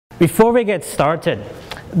Before we get started,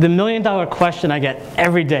 the million-dollar question I get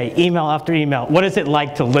every day, email after email, what is it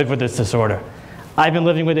like to live with this disorder? I've been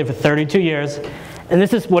living with it for 32 years, and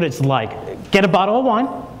this is what it's like. Get a bottle of wine,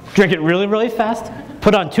 drink it really, really fast,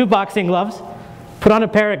 put on 2 boxing gloves, put on a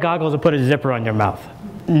pair of goggles, and put a zipper on your mouth.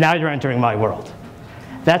 Now you're entering my world.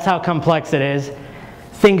 That's how complex it is.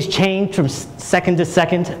 Things change from second to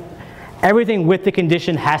second. Everything with the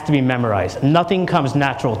condition has to be memorized. Nothing comes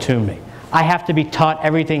natural to me. I have to be taught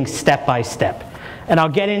everything step by step. And I'll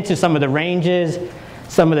get into some of the ranges,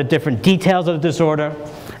 some of the different details of the disorder,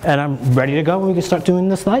 and I'm ready to go when we can start doing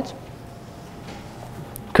the slides.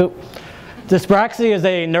 Cool. Dyspraxia is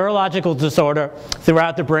a neurological disorder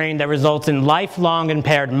throughout the brain that results in lifelong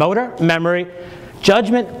impaired motor, memory,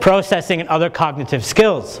 judgment, processing, and other cognitive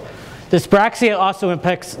skills. Dyspraxia also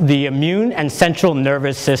impacts the immune and central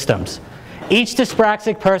nervous systems. Each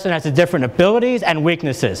dyspraxic person has different abilities and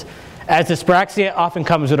weaknesses, as dyspraxia often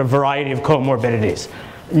comes with a variety of comorbidities.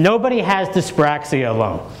 Nobody has dyspraxia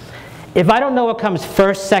alone. If I don't know what comes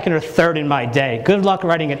first, second, or third in my day, good luck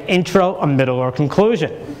writing an intro, a middle, or a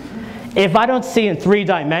conclusion. If I don't see in 3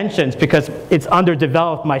 dimensions because it's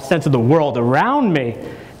underdeveloped my sense of the world around me,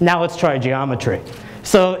 now let's try geometry.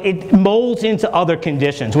 So it molds into other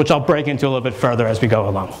conditions, which I'll break into a little bit further as we go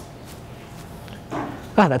along.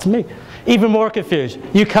 Ah, that's me. Even more confused.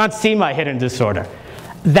 You can't see my hidden disorder.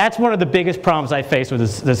 That's one of the biggest problems I face with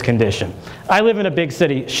this condition. I live in a big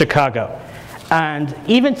city, Chicago. And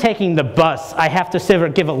even taking the bus, I have to sit or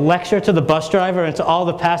give a lecture to the bus driver and to all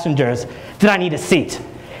the passengers that I need a seat.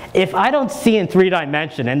 If I don't see in 3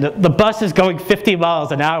 dimensions and the bus is going 50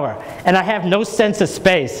 miles an hour and I have no sense of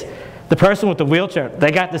space, the person with the wheelchair,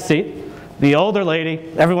 they got the seat. The older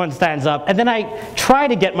lady, everyone stands up. And then I try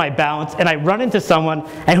to get my balance and I run into someone,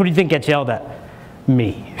 and who do you think gets yelled at?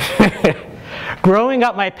 Me. Growing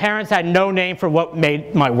up, my parents had no name for what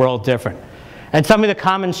made my world different. And some of the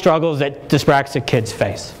common struggles that dyspraxic kids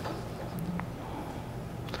face.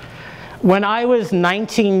 When I was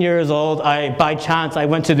 19 years old, by chance, I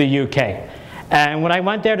went to the UK. And when I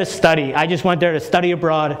went there to study, I just went there to study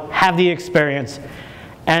abroad, have the experience.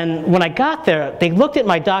 And when I got there, they looked at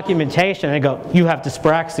my documentation and they go, "You have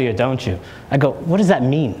dyspraxia, don't you?" I go, "What does that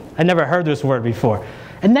mean? I never heard this word before."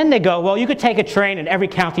 And then they go, "Well, you could take a train and every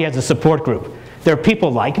county has a support group. There are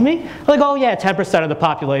people like me?" I'm like, "Oh yeah, 10% of the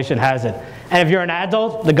population has it. And if you're an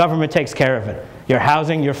adult, the government takes care of it. Your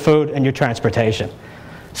housing, your food, and your transportation."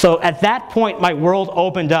 So at that point, my world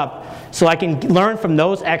opened up so I can learn from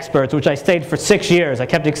those experts, which I stayed for 6 years. I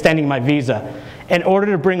kept extending my visa in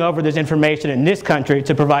order to bring over this information in this country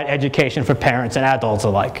to provide education for parents and adults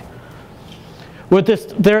alike. With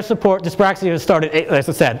their support, Dyspraxia has started, as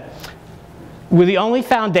I said, with the only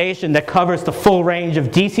foundation that covers the full range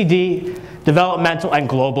of DCD, developmental, and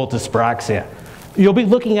global dyspraxia. You'll be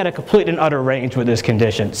looking at a complete and utter range with this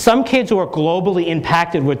condition. Some kids who are globally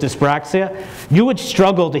impacted with dyspraxia, you would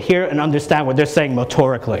struggle to hear and understand what they're saying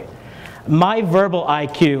motorically. My verbal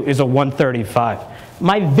IQ is a 135.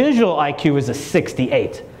 My visual IQ is a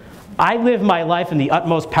 68. I live my life in the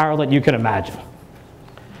utmost peril that you can imagine.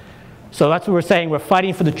 So that's what we're saying. We're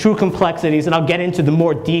fighting for the true complexities, and I'll get into the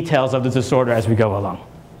more details of the disorder as we go along.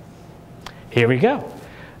 Here we go.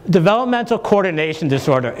 Developmental coordination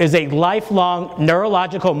disorder is a lifelong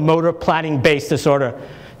neurological motor planning-based disorder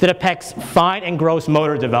that affects fine and gross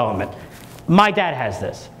motor development. My dad has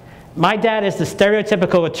this. My dad is the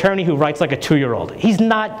stereotypical attorney who writes like a 2-year-old. He's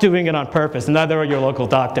not doing it on purpose, neither are your local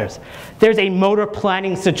doctors. There's a motor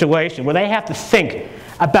planning situation where they have to think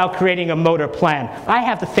about creating a motor plan. I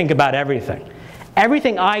have to think about everything.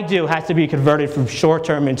 Everything I do has to be converted from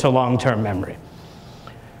short-term into long-term memory.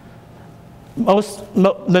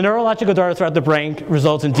 The neurological disorder throughout the brain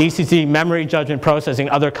results in DCD, memory, judgment, processing,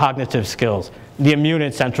 other cognitive skills, the immune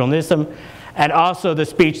and central nervous system, and also the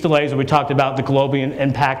speech delays that we talked about, the globally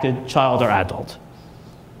impacted child or adult.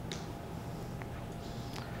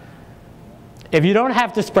 If you don't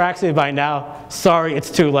have dyspraxia by now, sorry,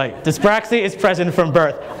 it's too late. Dyspraxia is present from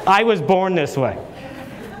birth. I was born this way.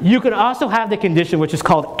 You can also have the condition which is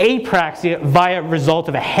called apraxia via result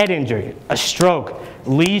of a head injury, a stroke,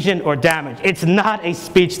 lesion, or damage. It's not a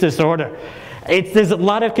speech disorder. There's a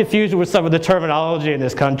lot of confusion with some of the terminology in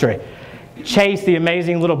this country. Chase, the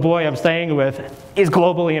amazing little boy I'm staying with, is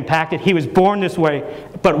globally impacted. He was born this way,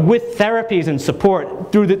 but with therapies and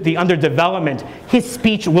support through the underdevelopment, his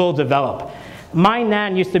speech will develop. My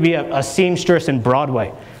nan used to be a seamstress in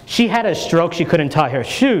Broadway. She had a stroke, she couldn't tie her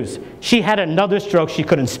shoes. She had another stroke, she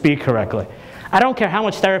couldn't speak correctly. I don't care how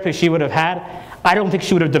much therapy she would have had, I don't think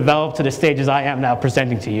she would have developed to the stages I am now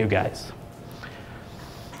presenting to you guys.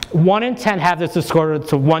 1 in 10 have this disorder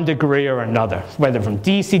to one degree or another, whether from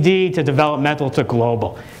DCD to developmental to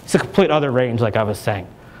global. It's a complete other range, like I was saying.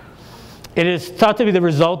 It is thought to be the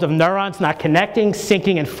result of neurons not connecting,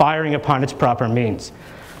 syncing, and firing upon its proper means.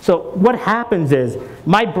 So what happens is,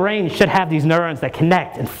 my brain should have these neurons that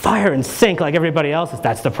connect and fire and sync like everybody else's.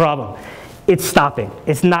 That's the problem. It's stopping.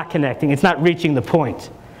 It's not connecting. It's not reaching the point.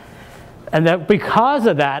 And that because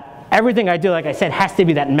of that, everything I do, like I said, has to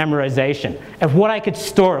be that memorization of what I could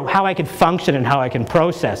store, how I could function, and how I can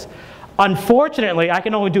process. Unfortunately, I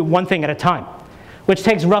can only do one thing at a time, which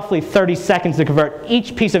takes roughly 30 seconds to convert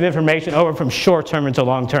each piece of information over from short-term into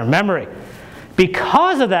long-term memory.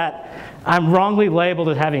 Because of that, I'm wrongly labeled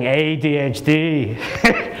as having ADHD,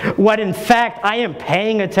 when in fact, I am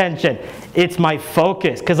paying attention. It's my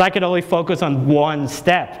focus, because I can only focus on one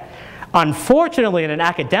step. Unfortunately, in an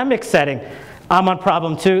academic setting, I'm on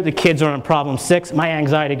problem 2, the kids are on problem 6, my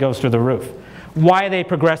anxiety goes through the roof. Why are they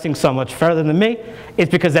progressing so much further than me?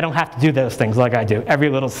 It's because they don't have to do those things like I do, every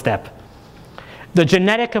little step. The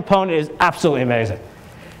genetic component is absolutely amazing.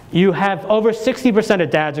 You have over 60% of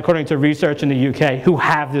dads, according to research in the UK, who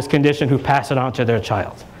have this condition, who pass it on to their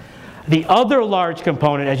child. The other large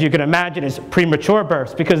component, as you can imagine, is premature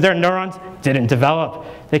births, because their neurons didn't develop.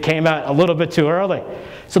 They came out a little bit too early.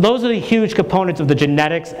 So those are the huge components of the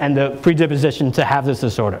genetics and the predisposition to have this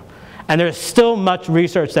disorder. And there's still much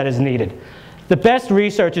research that is needed. The best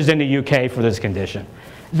research is in the UK for this condition.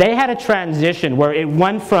 They had a transition where it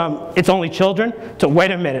went from it's only children to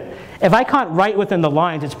wait a minute. If I can't write within the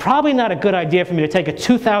lines, it's probably not a good idea for me to take a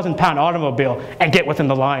 2,000-pound automobile and get within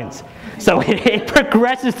the lines. So it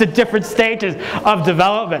progresses to different stages of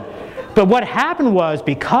development. But what happened was,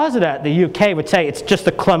 because of that, the UK would say it's just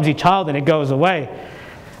a clumsy child and it goes away.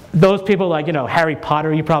 Those people like, Harry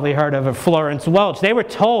Potter, you probably heard of, or Florence Welch, they were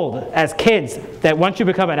told as kids that once you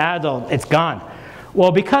become an adult, it's gone.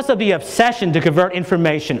 Well, because of the obsession to convert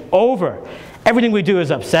information over, everything we do is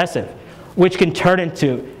obsessive, which can turn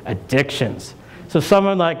into addictions. So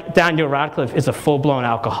someone like Daniel Radcliffe is a full-blown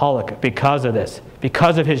alcoholic because of this,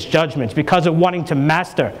 because of his judgments, because of wanting to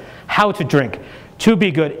master how to drink, to be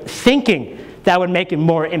good, thinking that would make him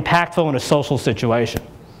more impactful in a social situation.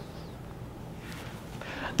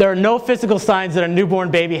 There are no physical signs that a newborn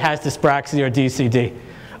baby has dyspraxia or DCD.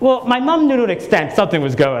 Well, my mom knew to an extent something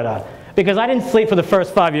was going on, because I didn't sleep for the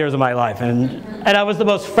first 5 years of my life, and I was the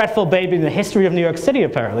most fretful baby in the history of New York City,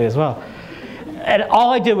 apparently, as well. And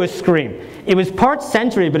all I did was scream. It was part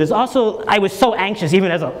sensory, but it's also, I was so anxious even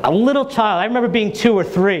as a little child. I remember being 2 or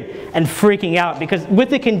 3 and freaking out, because with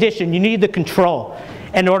the condition, you need the control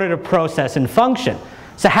in order to process and function.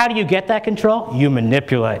 So how do you get that control? You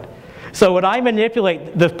manipulate. So when I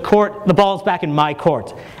manipulate the ball's back in my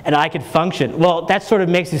court, and I can function, well, that sort of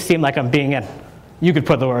makes it seem like I'm being in. You could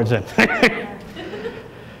put the words in.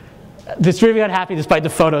 This really unhappy despite the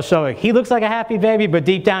photo showing. He looks like a happy baby, but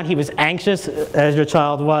deep down he was anxious, as your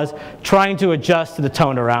child was, trying to adjust to the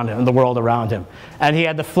tone around him and the world around him. And he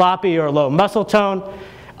had the floppy or low muscle tone,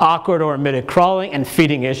 awkward or omitted crawling, and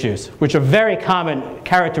feeding issues, which are very common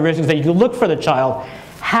characteristics that you can look for the child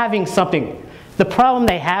having something. The problem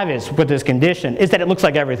they have is, with this condition, is that it looks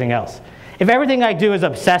like everything else. If everything I do is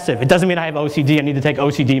obsessive, it doesn't mean I have OCD, I need to take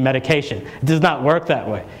OCD medication. It does not work that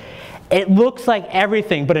way. It looks like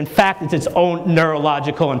everything, but in fact it's its own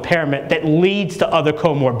neurological impairment that leads to other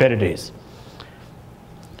comorbidities.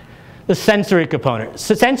 The sensory component.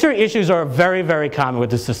 So sensory issues are very, very common with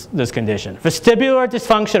this condition. Vestibular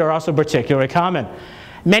dysfunction are also particularly common.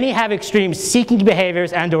 Many have extreme seeking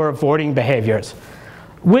behaviors and or avoiding behaviors.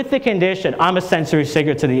 With the condition, I'm a sensory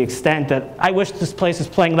seeker to the extent that I wish this place was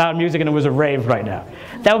playing loud music and it was a rave right now.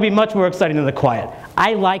 That would be much more exciting than the quiet.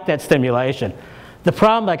 I like that stimulation. The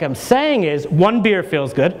problem, like I'm saying, is 1 beer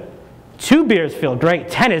feels good, 2 beers feel great,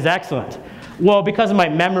 10 is excellent. Well, because of my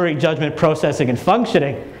memory, judgment, processing, and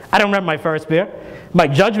functioning, I don't remember my first beer. My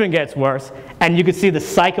judgment gets worse, and you can see the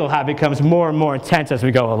cycle how it becomes more and more intense as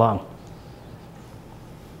we go along.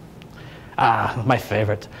 Ah, my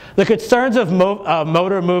favorite. The concerns of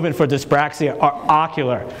motor movement for dyspraxia are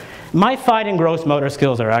ocular. My fine and gross motor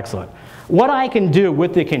skills are excellent. What I can do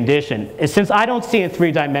with the condition is, since I don't see in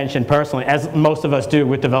 3-dimension personally, as most of us do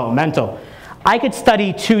with developmental, I could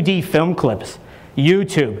study 2D film clips,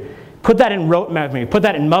 YouTube, put that in rote memory, put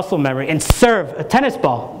that in muscle memory, and serve a tennis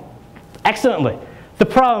ball excellently. The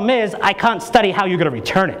problem is, I can't study how you're going to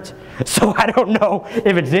return it. So I don't know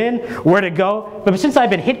if it's in, where to go. But since I've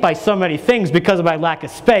been hit by so many things because of my lack of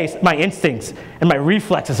space, my instincts and my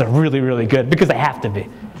reflexes are really, really good, because they have to be.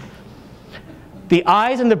 The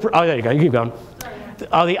eyes and the, oh, there you go, you keep going.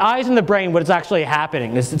 The eyes and the brain, what is actually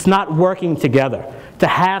happening is it's not working together. to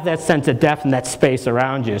have that sense of depth and that space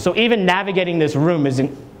around you. So even navigating this room is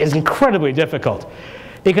incredibly difficult,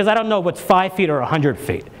 because I don't know what's 5 feet or 100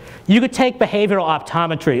 feet. You could take behavioral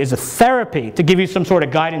optometry as a therapy to give you some sort of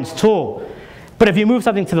guidance tool, but if you move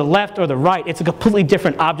something to the left or the right, it's a completely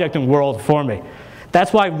different object and world for me.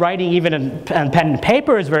 That's why writing even on pen and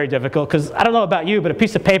paper is very difficult, because I don't know about you, but a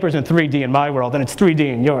piece of paper is in 3D in my world, and it's 3D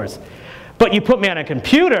in yours. But you put me on a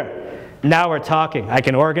computer, now we're talking. I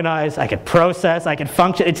can organize, I can process, I can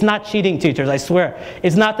function. It's not cheating, teachers, I swear.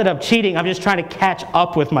 It's not that I'm cheating, I'm just trying to catch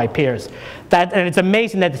up with my peers. And it's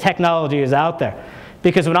amazing that the technology is out there.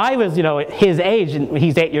 Because when I was, his age, and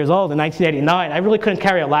he's 8 years old, in 1989, I really couldn't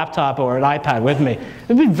carry a laptop or an iPad with me. It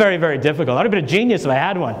would be very, very difficult. I would have been a genius if I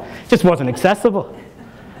had one. It just wasn't accessible.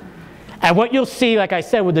 And what you'll see, like I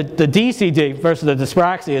said, with the DCD versus the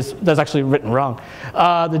dyspraxia is, that's actually written wrong.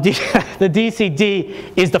 The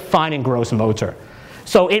DCD is the fine and gross motor.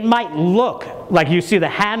 So it might look like you see the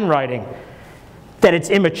handwriting, that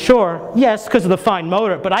it's immature, yes, because of the fine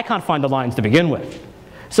motor, but I can't find the lines to begin with.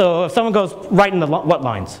 So if someone goes, write in the what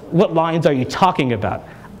lines? What lines are you talking about?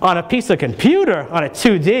 On a piece of computer, on a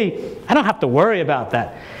 2D, I don't have to worry about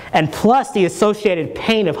that. And plus the associated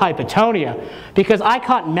pain of hypotonia, because I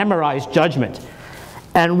can't memorize judgment.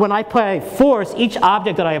 And when I apply force, each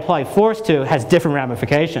object that I apply force to has different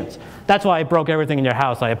ramifications. That's why I broke everything in your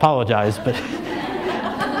house. I apologize, but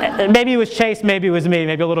maybe it was Chase, maybe it was me,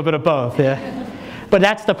 maybe a little bit of both. Yeah. But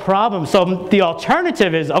that's the problem. So the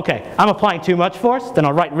alternative is, okay, I'm applying too much force, then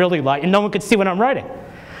I'll write really light, and no one can see what I'm writing.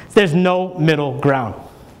 There's no middle ground.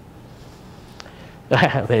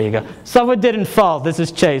 There you go. Someone didn't fall. This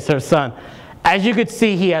is Chase, her son. As you could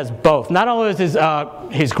see, he has both. Not only is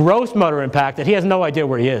his gross motor impacted, he has no idea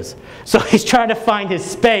where he is. So he's trying to find his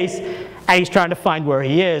space, and he's trying to find where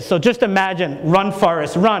he is. So just imagine, run,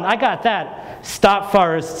 Forrest, run. I got that. Stop,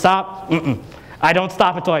 Forrest, stop. I don't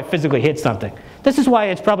stop until I physically hit something. This is why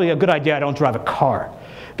it's probably a good idea I don't drive a car,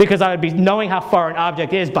 because I would be knowing how far an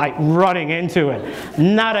object is by running into it.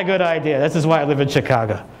 Not a good idea. This is why I live in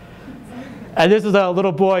Chicago. And this is a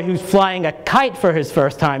little boy who's flying a kite for his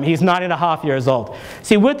first time. He's 9.5 years old.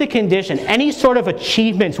 See, with the condition, any sort of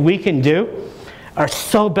achievements we can do are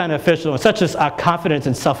so beneficial, such as a confidence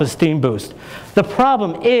and self-esteem boost. The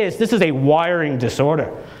problem is, this is a wiring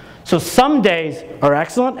disorder. So some days are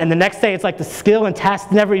excellent, and the next day it's like the skill and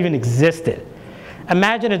task never even existed.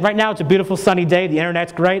 Imagine it, right now it's a beautiful sunny day, the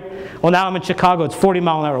internet's great. Well, now I'm in Chicago, it's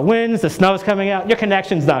 40-mile-an-hour winds, the snow's coming out, your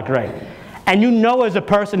connection's not great. And you know as a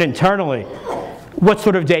person internally what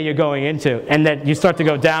sort of day you're going into, and that you start to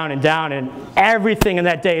go down, and everything in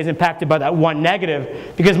that day is impacted by that one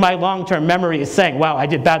negative, because my long-term memory is saying, wow, I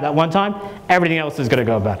did bad that one time, everything else is going to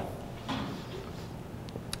go bad.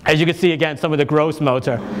 As you can see again, some of the gross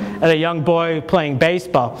motor. And a young boy playing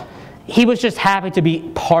baseball, he was just happy to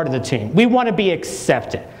be part of the team. We want to be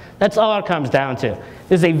accepted. That's all it comes down to.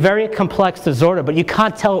 This is a very complex disorder, but you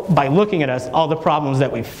can't tell by looking at us all the problems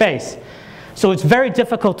that we face. So it's very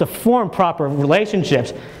difficult to form proper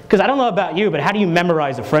relationships, because I don't know about you, but how do you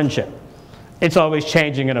memorize a friendship? It's always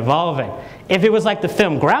changing and evolving. If it was like the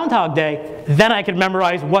film Groundhog Day, then I could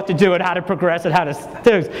memorize what to do and how to progress and how to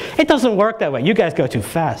do. It doesn't work that way. You guys go too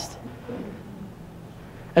fast.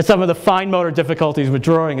 And some of the fine motor difficulties with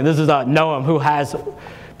drawing, and this is Noam, who has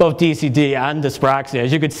both DCD and dyspraxia.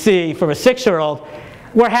 As you could see, for a 6-year-old,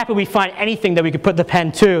 we're happy we find anything that we could put the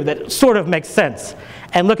pen to that sort of makes sense.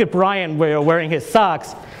 And look at Brian wearing his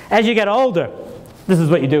socks. As you get older, this is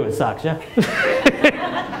what you do with socks, yeah?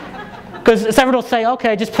 Because someone will say,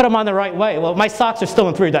 okay, just put them on the right way. Well, my socks are still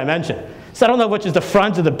in 3-dimension. So I don't know which is the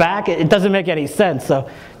front or the back. It doesn't make any sense, so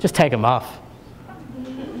just take them off.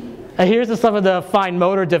 And here's some of the fine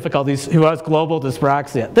motor difficulties who has global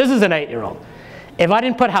dyspraxia. This is an 8-year-old. If I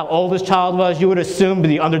didn't put how old this child was, you would assume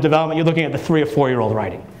the underdevelopment, you're looking at the 3 or 4-year-old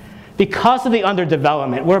writing. Because of the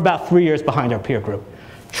underdevelopment, we're about 3 years behind our peer group,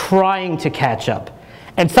 trying to catch up.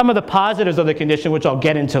 And some of the positives of the condition, which I'll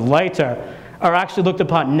get into later, are actually looked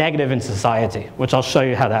upon negative in society, which I'll show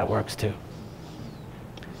you how that works too.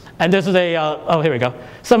 And this is oh, here we go.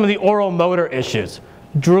 Some of the oral motor issues.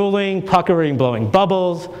 Drooling, puckering, blowing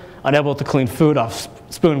bubbles, unable to clean food off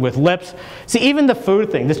spoon with lips. See, even the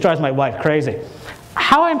food thing, this drives my wife crazy.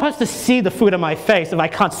 How am I supposed to see the food on my face if I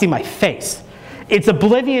can't see my face? It's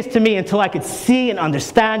oblivious to me until I could see and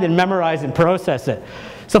understand and memorize and process it.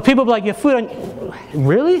 So people be like, your food on,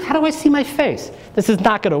 really? How do I see my face? This is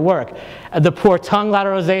not going to work. The poor tongue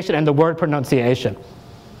lateralization and the word pronunciation.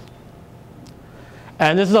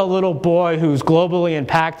 And this is a little boy who's globally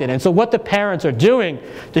impacted. And so what the parents are doing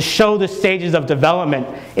to show the stages of development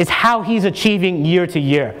is how he's achieving year to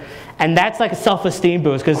year. And that's like a self-esteem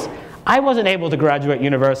boost, because I wasn't able to graduate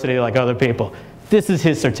university like other people. This is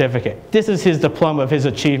his certificate. This is his diploma of his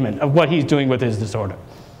achievement, of what he's doing with his disorder.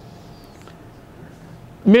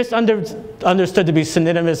 Misunderstood to be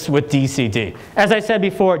synonymous with DCD. As I said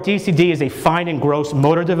before, DCD is a fine and gross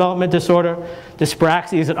motor development disorder.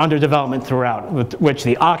 Dyspraxia is an underdevelopment throughout, with which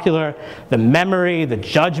the ocular, the memory, the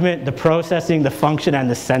judgment, the processing, the function, and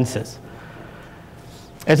the senses.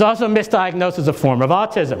 It's also misdiagnosed as a form of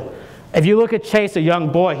autism. If you look at Chase, a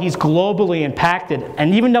young boy, he's globally impacted,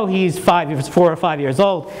 and even though he's 4 or 5 years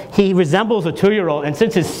old, he resembles a 2-year-old, and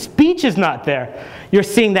since his speech is not there, you're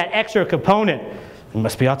seeing that extra component. He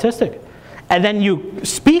must be autistic. And then you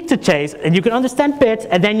speak to Chase, and you can understand bits,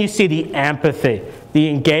 and then you see the empathy, the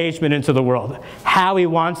engagement into the world, how he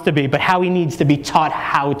wants to be, but how he needs to be taught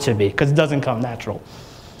how to be, because it doesn't come natural.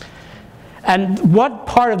 And what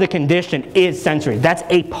part of the condition is sensory? That's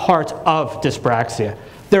a part of dyspraxia.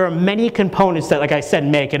 There are many components that, like I said,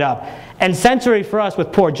 make it up. And sensory for us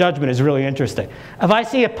with poor judgment is really interesting. If I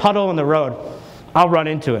see a puddle in the road, I'll run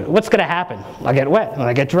into it. What's going to happen? I'll get wet and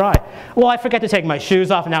I get dry. Well, I forget to take my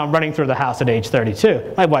shoes off and now I'm running through the house at age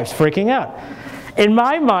 32. My wife's freaking out. In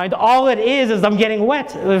my mind, all it is I'm getting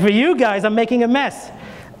wet. For you guys, I'm making a mess.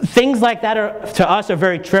 Things like that to us are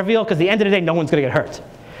very trivial because at the end of the day, no one's going to get hurt.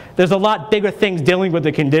 There's a lot bigger things dealing with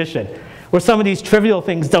the condition where some of these trivial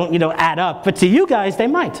things don't, add up. But to you guys, they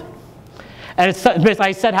might. And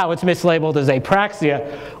I said how it's mislabeled as apraxia,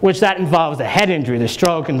 which that involves the head injury, the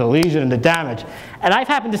stroke, and the lesion, and the damage. And I've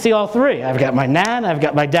happened to see all three. I've got my nan, I've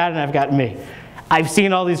got my dad, and I've got me. I've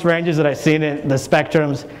seen all these ranges that I've seen in the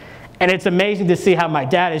spectrums. And it's amazing to see how my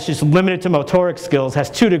dad is just limited to motoric skills, has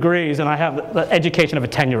 2 degrees, and I have the education of a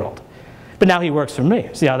 10-year-old. But now he works for me.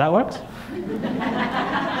 See how that works?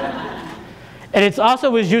 And it also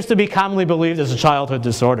was used to be commonly believed as a childhood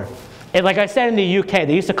disorder. And like I said, in the UK,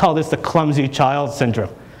 they used to call this the clumsy child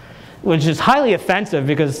syndrome, which is highly offensive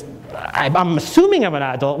because I'm assuming I'm an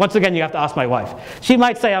adult. Once again, you have to ask my wife. She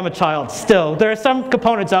might say I'm a child still. There are some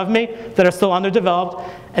components of me that are still underdeveloped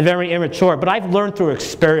and very immature, but I've learned through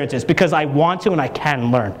experiences because I want to and I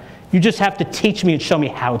can learn. You just have to teach me and show me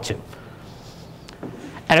how to.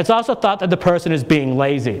 And it's also thought that the person is being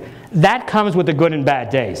lazy. That comes with the good and bad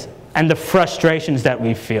days and the frustrations that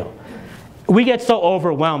we feel. We get so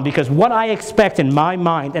overwhelmed because what I expect in my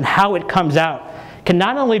mind and how it comes out can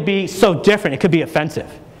not only be so different, it could be offensive.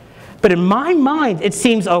 But in my mind, it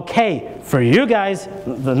seems okay. For you guys,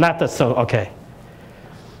 not that so okay.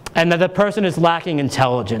 And that the person is lacking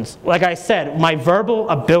intelligence. Like I said, my verbal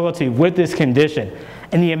ability with this condition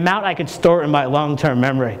and the amount I can store in my long-term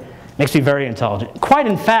memory makes me very intelligent. Quite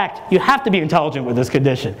in fact, you have to be intelligent with this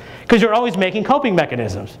condition because you're always making coping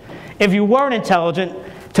mechanisms. If you weren't intelligent,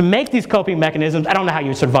 to make these coping mechanisms, I don't know how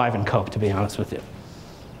you survive and cope, to be honest with you.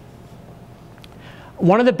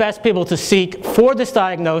 One of the best people to seek for this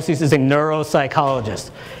diagnosis is a neuropsychologist.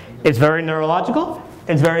 It's very neurological,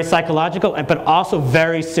 it's very psychological, but also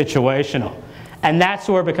very situational. And that's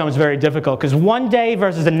where it becomes very difficult, because one day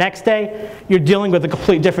versus the next day, you're dealing with a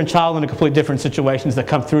completely different child and a completely different situations that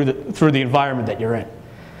come through the environment that you're in.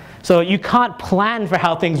 So you can't plan for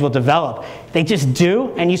how things will develop. They just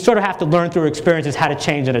do, and you sort of have to learn through experiences how to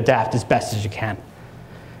change and adapt as best as you can.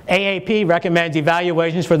 AAP recommends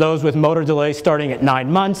evaluations for those with motor delays starting at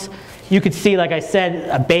 9 months. You could see, like I said,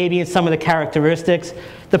 a baby and some of the characteristics.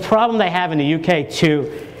 The problem they have in the UK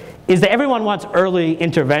too is that everyone wants early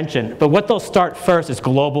intervention, but what they'll start first is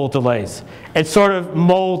global delays. It's sort of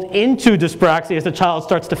mold into dyspraxia as the child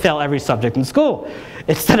starts to fail every subject in school.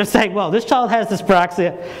 Instead of saying, well, this child has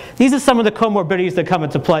dyspraxia, these are some of the comorbidities that come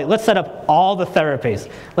into play. Let's set up all the therapies.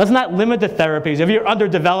 Let's not limit the therapies. If you're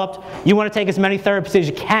underdeveloped, you want to take as many therapies as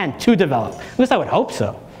you can to develop. At least I would hope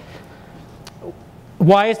so.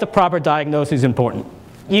 Why is the proper diagnosis important?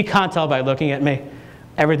 You can't tell by looking at me.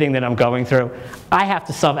 Everything that I'm going through. I have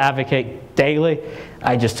to self-advocate daily.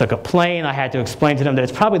 I just took a plane. I had to explain to them that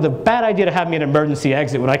it's probably the bad idea to have me an emergency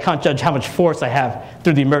exit when I can't judge how much force I have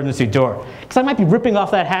through the emergency door. Because I might be ripping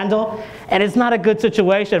off that handle, and it's not a good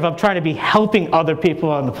situation if I'm trying to be helping other people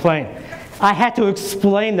on the plane. I had to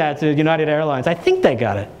explain that to United Airlines. I think they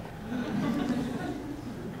got it.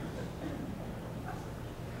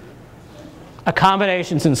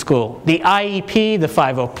 Accommodations in school. The IEP, the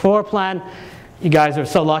 504 plan. You guys are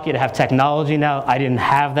so lucky to have technology now. I didn't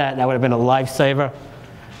have that. That would have been a lifesaver.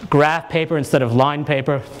 Graph paper instead of line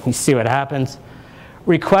paper. You see what happens.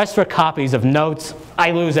 Requests for copies of notes.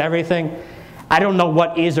 I lose everything. I don't know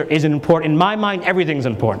what is or isn't important. In my mind, everything's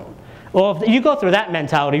important. Well, if you go through that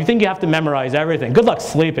mentality, you think you have to memorize everything. Good luck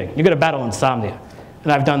sleeping. You're going to battle insomnia.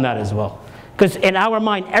 And I've done that as well. Because in our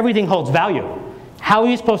mind, everything holds value. How are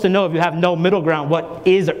you supposed to know if you have no middle ground what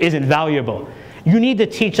is or isn't valuable? You need to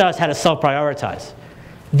teach us how to self-prioritize.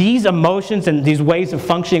 These emotions and these ways of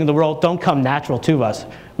functioning in the world don't come natural to us.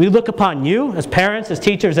 We look upon you as parents, as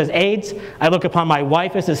teachers, as aides. I look upon my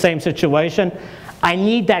wife as the same situation. I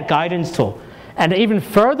need that guidance tool. And even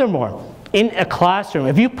furthermore, in a classroom,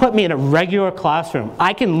 if you put me in a regular classroom,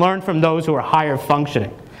 I can learn from those who are higher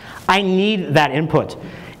functioning. I need that input.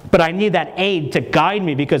 But I need that aid to guide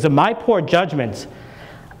me, because of my poor judgments.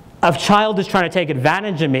 If a child is trying to take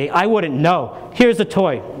advantage of me, I wouldn't know. Here's a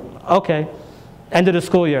toy. Okay. End of the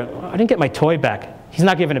school year. I didn't get my toy back. He's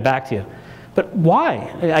not giving it back to you. But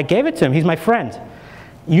why? I gave it to him. He's my friend.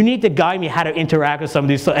 You need to guide me how to interact with some of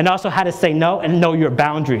these, and also how to say no and know your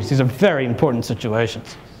boundaries. These are very important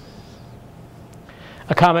situations.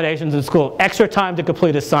 Accommodations in school. Extra time to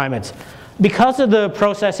complete assignments. Because of the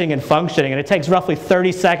processing and functioning, and it takes roughly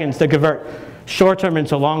 30 seconds to convert short-term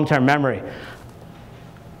into long-term memory,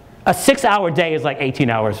 a 6-hour day is like 18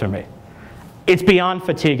 hours for me. It's beyond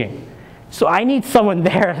fatiguing. So I need someone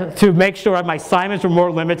there to make sure my assignments are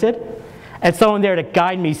more limited, and someone there to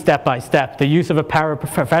guide me step by step, the use of a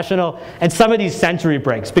paraprofessional, and some of these sensory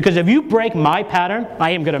breaks. Because if you break my pattern, I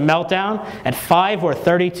am going to melt down at 5 or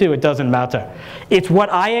 32, it doesn't matter. It's what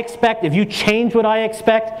I expect. If you change what I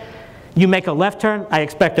expect, you make a left turn, I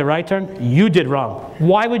expect a right turn, you did wrong.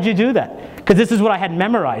 Why would you do that? Because this is what I had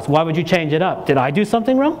memorized. Why would you change it up? Did I do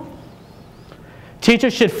something wrong?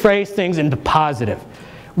 Teachers should phrase things in the positive.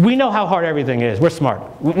 We know how hard everything is. We're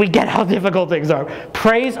smart. We get how difficult things are.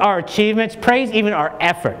 Praise our achievements. Praise even our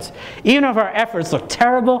efforts. Even if our efforts look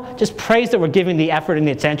terrible, just praise that we're giving the effort and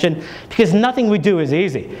the attention, because nothing we do is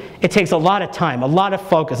easy. It takes a lot of time, a lot of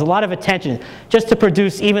focus, a lot of attention just to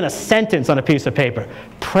produce even a sentence on a piece of paper.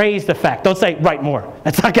 Praise the fact. Don't say, write more.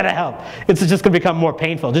 That's not going to help. It's just going to become more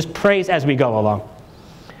painful. Just praise as we go along.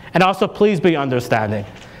 And also, please be understanding.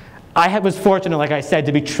 I was fortunate, like I said,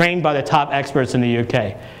 to be trained by the top experts in the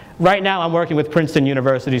UK. Right now, I'm working with Princeton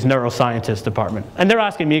University's neuroscientist department. And they're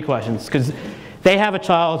asking me questions, because they have a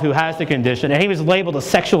child who has the condition, and he was labeled a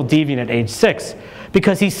sexual deviant at age 6.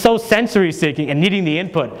 Because he's so sensory-seeking and needing the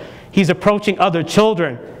input, he's approaching other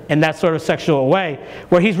children in that sort of sexual way,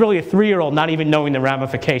 where he's really a 3-year-old not even knowing the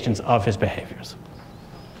ramifications of his behaviors.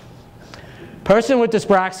 Person with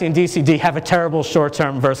dyspraxia and DCD have a terrible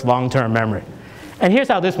short-term versus long-term memory. And here's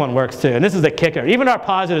how this one works too, and this is the kicker. Even our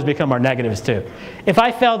positives become our negatives too. If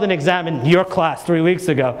I failed an exam in your class 3 weeks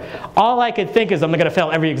ago, all I could think is I'm going to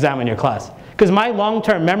fail every exam in your class. Because my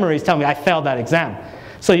long-term memories tell me I failed that exam.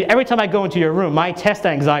 So every time I go into your room, my test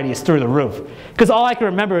anxiety is through the roof. Because all I can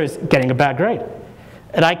remember is getting a bad grade.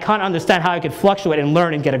 And I can't understand how I could fluctuate and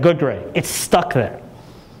learn and get a good grade. It's stuck there.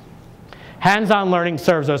 Hands-on learning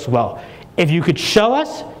serves us well. If you could show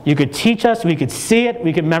us, you could teach us, we could see it,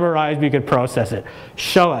 we could memorize, we could process it.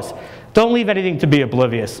 Show us. Don't leave anything to be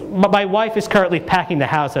oblivious. My wife is currently packing the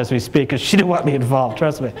house as we speak, because she didn't want me involved,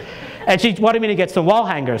 trust me. And she wanted me to get some wall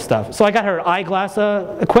hanger stuff. So I got her eyeglass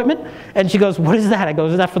equipment, and she goes, what is that? I go,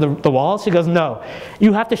 is that for the walls? She goes, no.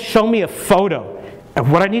 You have to show me a photo of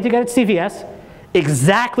what I need to get at CVS,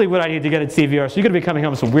 exactly what I need to get at CVR, so you're going to be coming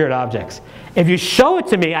home with some weird objects. If you show it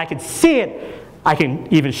to me, I can see it. I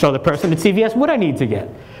can even show the person at CVS what I need to get.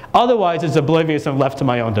 Otherwise, it's oblivious and left to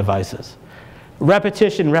my own devices.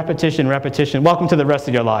 Repetition, repetition, repetition. Welcome to the rest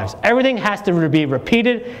of your lives. Everything has to be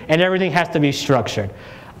repeated, and everything has to be structured.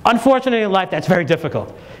 Unfortunately, in life, that's very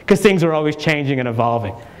difficult, because things are always changing and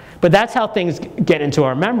evolving. But that's how things get into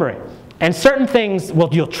our memory. And certain things, well,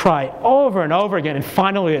 you'll try over and over again, and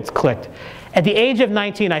finally it's clicked. At the age of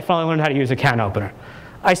 19, I finally learned how to use a can opener.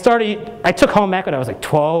 I took home ec when I was like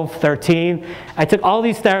 12, 13. I took all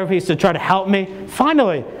these therapies to try to help me.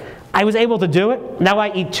 Finally, I was able to do it. Now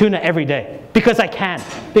I eat tuna every day because I can.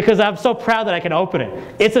 Because I'm so proud that I can open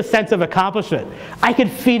it. It's a sense of accomplishment. I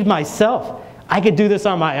could feed myself. I could do this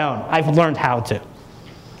on my own. I've learned how to.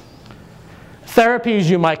 Therapies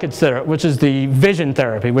you might consider, which is the vision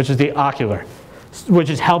therapy, which is the ocular, which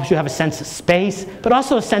helps you have a sense of space, but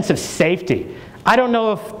also a sense of safety. I don't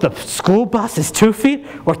know if the school bus is 2 feet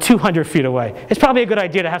or 200 feet away. It's probably a good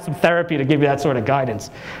idea to have some therapy to give you that sort of guidance.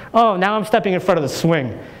 Oh, now I'm stepping in front of the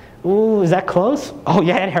swing. Ooh, is that close? Oh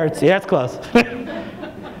yeah, it hurts. Yeah, it's close.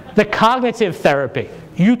 The cognitive therapy.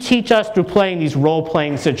 You teach us through playing these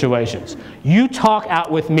role-playing situations. You talk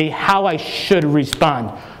out with me how I should respond.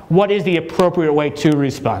 What is the appropriate way to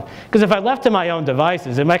respond? Because if I left to my own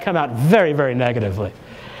devices, it might come out very, very negatively.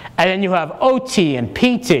 And then you have OT and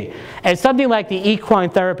PT. And something like the equine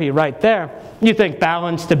therapy right there, you think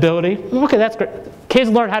balance, stability. Okay, that's great. Kids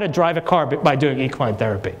learn how to drive a car by doing equine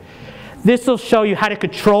therapy. This will show you how to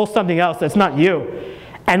control something else that's not you.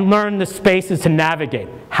 and learn the spaces to navigate,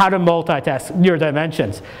 how to multitask your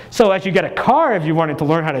dimensions. So as you get a car, if you're wanting to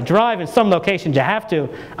learn how to drive, in some locations you have to.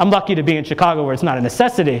 I'm lucky to be in Chicago where it's not a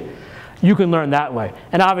necessity. You can learn that way.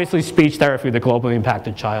 And obviously speech therapy, the globally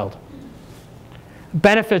impacted child.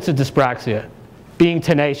 Benefits of dyspraxia, being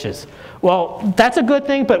tenacious. Well, that's a good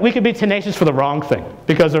thing, but we could be tenacious for the wrong thing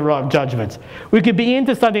because of wrong judgments. We could be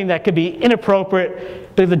into something that could be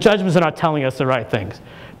inappropriate because the judgments are not telling us the right things.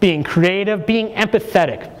 Being creative, being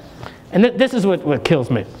empathetic. And this is what kills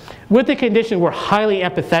me. With the condition, we're highly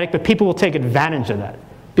empathetic, but people will take advantage of that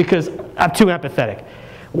because I'm too empathetic.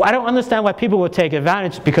 Well, I don't understand why people would take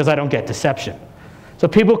advantage because I don't get deception. So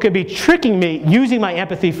people could be tricking me, using my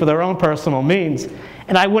empathy for their own personal means,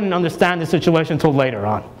 and I wouldn't understand the situation until later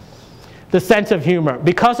on. The sense of humor.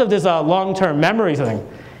 Because of this long-term memory thing,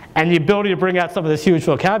 and the ability to bring out some of this huge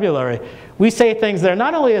vocabulary, we say things that are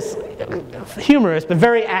not only as humorous, but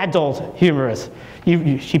very adult humorous.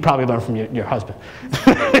 She probably learned from your husband.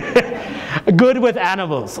 Good with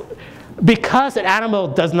animals. Because an animal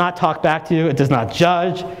does not talk back to you, it does not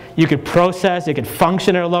judge, you could process, it could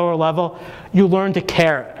function at a lower level, you learn to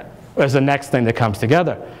care as the next thing that comes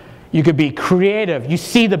together. You could be creative, you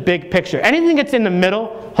see the big picture. Anything that's in the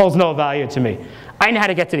middle holds no value to me. I know how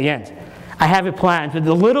to get to the end. I have it planned, but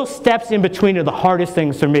the little steps in between are the hardest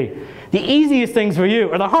things for me. The easiest things for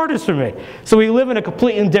you are the hardest for me. So we live in a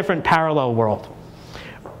completely different parallel world.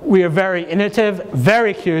 We are very innovative,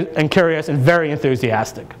 very curious, and very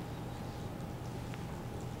enthusiastic.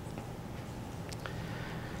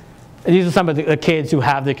 These are some of the kids who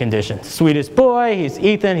have the condition. Sweetest boy, he's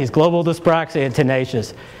Ethan, he's global dyspraxia and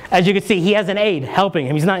tenacious. As you can see, he has an aide helping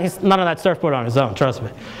him. He's not on that surfboard on his own, trust me.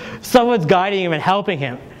 Someone's guiding him and helping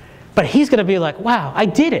him. But he's going to be like, wow, I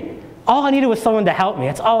did it. All I needed was someone to help me.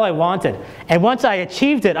 That's all I wanted. And once I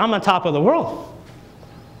achieved it, I'm on top of the world.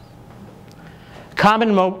 Common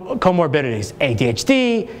comorbidities,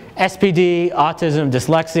 ADHD, SPD, autism,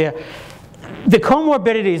 dyslexia. The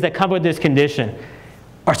comorbidities that come with this condition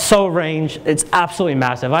are so ranged, it's absolutely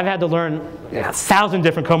massive. I've had to learn 1,000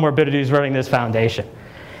 different comorbidities running this foundation.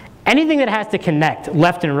 Anything that has to connect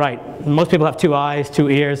left and right, most people have 2 eyes,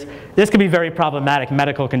 2 ears, this can be very problematic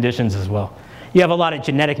medical conditions as well. You have a lot of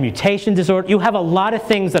genetic mutation disorder, you have a lot of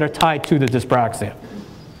things that are tied to the dyspraxia.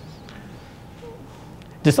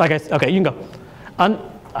 Just like okay, you can go.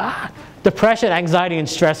 Depression, anxiety, and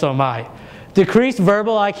stress, oh my. Decreased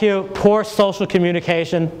verbal IQ, poor social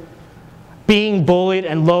communication, being bullied,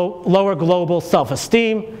 and lower global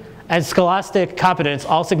self-esteem and scholastic competence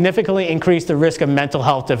all significantly increase the risk of mental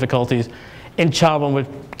health difficulties in children with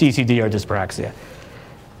DCD or dyspraxia.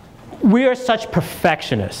 We are such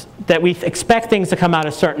perfectionists that we expect things to come out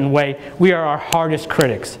a certain way. We are our hardest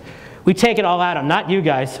critics. We take it all out on, not you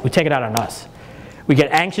guys, we take it out on us. We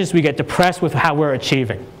get anxious, we get depressed with how we're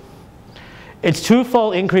achieving. It's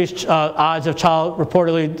twofold increased odds of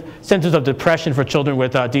reportedly symptoms of depression for children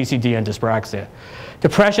with DCD and dyspraxia.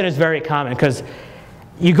 Depression is very common because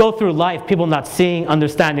you go through life, people not seeing,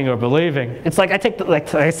 understanding, or believing. It's like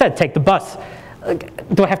like I said, take the bus.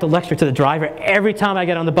 Do I have to lecture to the driver every time I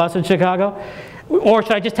get on the bus in Chicago? Or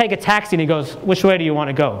should I just take a taxi? And he goes, which way do you want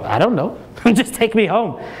to go? I don't know. Just take me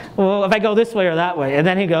home. Well, if I go this way or that way. And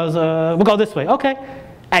then he goes, we'll go this way. Okay.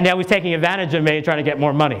 And now he's taking advantage of me trying to get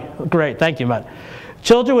more money. Great, thank you, Matt.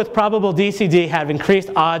 Children with probable DCD have increased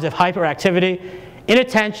odds of hyperactivity,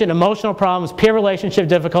 inattention, emotional problems, peer relationship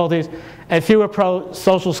difficulties, and fewer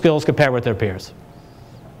pro-social skills compared with their peers.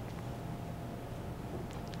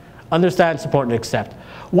 Understand, support, and accept.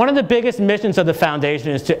 One of the biggest missions of the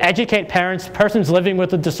foundation is to educate parents, persons living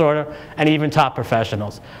with the disorder, and even top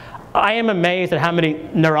professionals. I am amazed at how many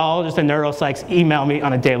neurologists and neuropsychs email me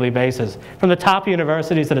on a daily basis, from the top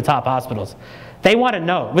universities to the top hospitals. They want to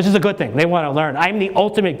know, which is a good thing. They want to learn. I'm the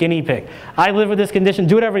ultimate guinea pig. I live with this condition.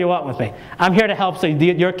 Do whatever you want with me. I'm here to help so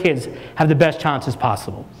your kids have the best chances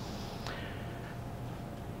possible.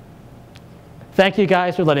 Thank you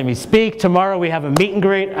guys for letting me speak. Tomorrow we have a meet and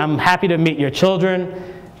greet. I'm happy to meet your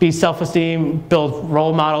children, be self-esteem, build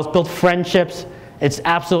role models, build friendships. It's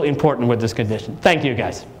absolutely important with this condition. Thank you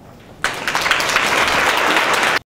guys.